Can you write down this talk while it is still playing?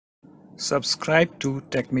Subscribe to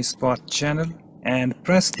TechMeSpot channel and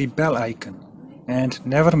press the bell icon and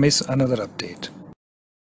never miss another update.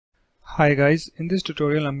 Hi guys, in this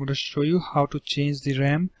tutorial I'm going to show you how to change the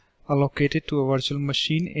RAM allocated to a virtual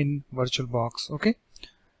machine in VirtualBox. Okay,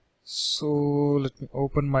 so let me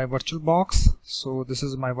open my VirtualBox. So this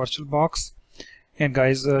is my VirtualBox, and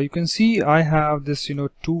guys, you can see I have this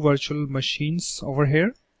two virtual machines over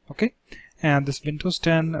here. Okay, and this Windows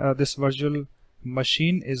 10 this virtual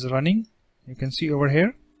machine is running, you can see over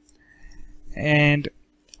here, and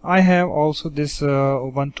I have also this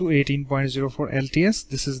Ubuntu 18.04 LTS.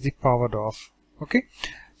 This is the powered off. Okay,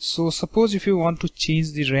 so suppose if you want to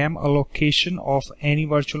change the RAM allocation of any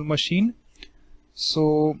virtual machine,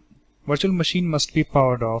 so virtual machine must be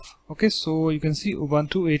powered off. Okay, so you can see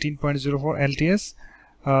Ubuntu 18.04 LTS,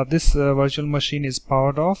 this virtual machine is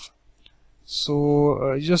powered off.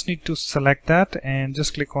 So you just need to select that and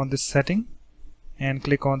just click on this setting and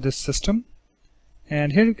click on this system,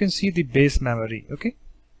 and here you can see the base memory. Okay,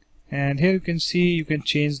 and here you can see you can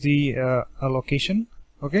change the allocation.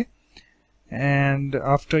 Okay, and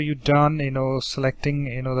after you done selecting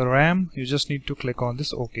the RAM, you just need to click on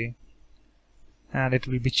this OK, and it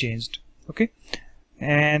will be changed. Okay,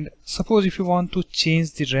 and suppose if you want to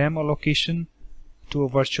change the RAM allocation to a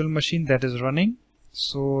virtual machine that is running,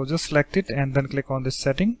 so just select it and then click on this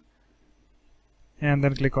setting and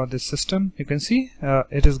then click on this system. You can see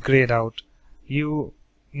it is grayed out. You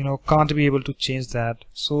can't be able to change that,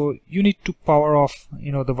 so you need to power off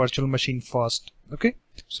the virtual machine first. Okay,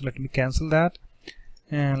 so let me cancel that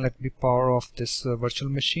and let me power off this virtual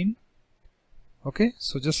machine. Okay,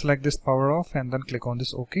 so just select this power off and then click on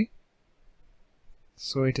this OK.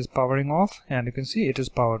 So it is powering off, and you can see it is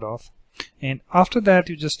powered off. And after that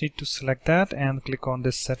you just need to select that and click on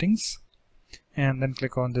this settings and then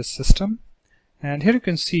click on this system, and here you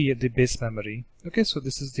can see the base memory. Okay, so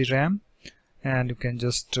this is the RAM, and you can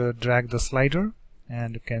just drag the slider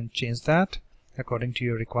and you can change that according to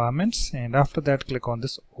your requirements, and after that click on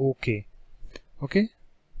this OK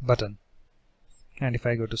button, and if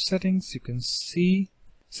I go to settings, you can see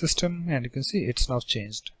system, and you can see it's now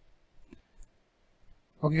changed.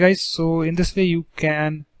 Okay guys, so in this way you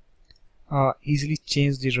can easily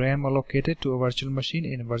change the RAM allocated to a virtual machine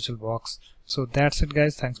in VirtualBox. So that's it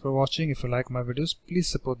guys, thanks for watching. If you like my videos, please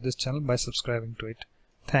support this channel by subscribing to it.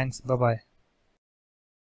 Thanks, bye bye.